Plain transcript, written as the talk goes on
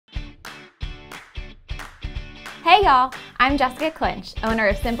Hey y'all, I'm Jessica Clinch, owner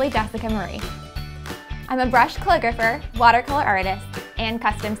of Simply Jessica Marie. I'm a brush calligrapher, watercolor artist, and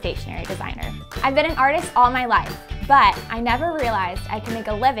custom stationery designer. I've been an artist all my life, but I never realized I could make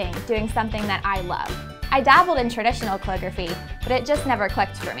a living doing something that I love. I dabbled in traditional calligraphy, but it just never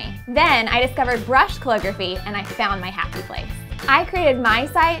clicked for me. Then I discovered brush calligraphy and I found my happy place. I created my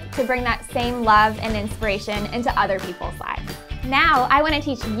site to bring that same love and inspiration into other people's lives. Now I want to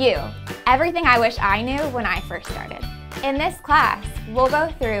teach you everything I wish I knew when I first started. In this class, we'll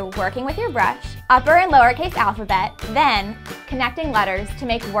go through working with your brush, upper and lowercase alphabet, then connecting letters to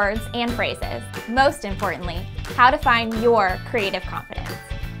make words and phrases. Most importantly, how to find your creative confidence.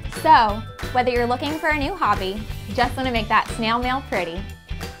 So, whether you're looking for a new hobby, just want to make that snail mail pretty,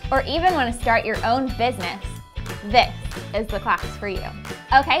 or even want to start your own business, this is the class for you.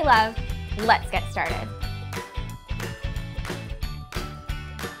 Okay, love, let's get started.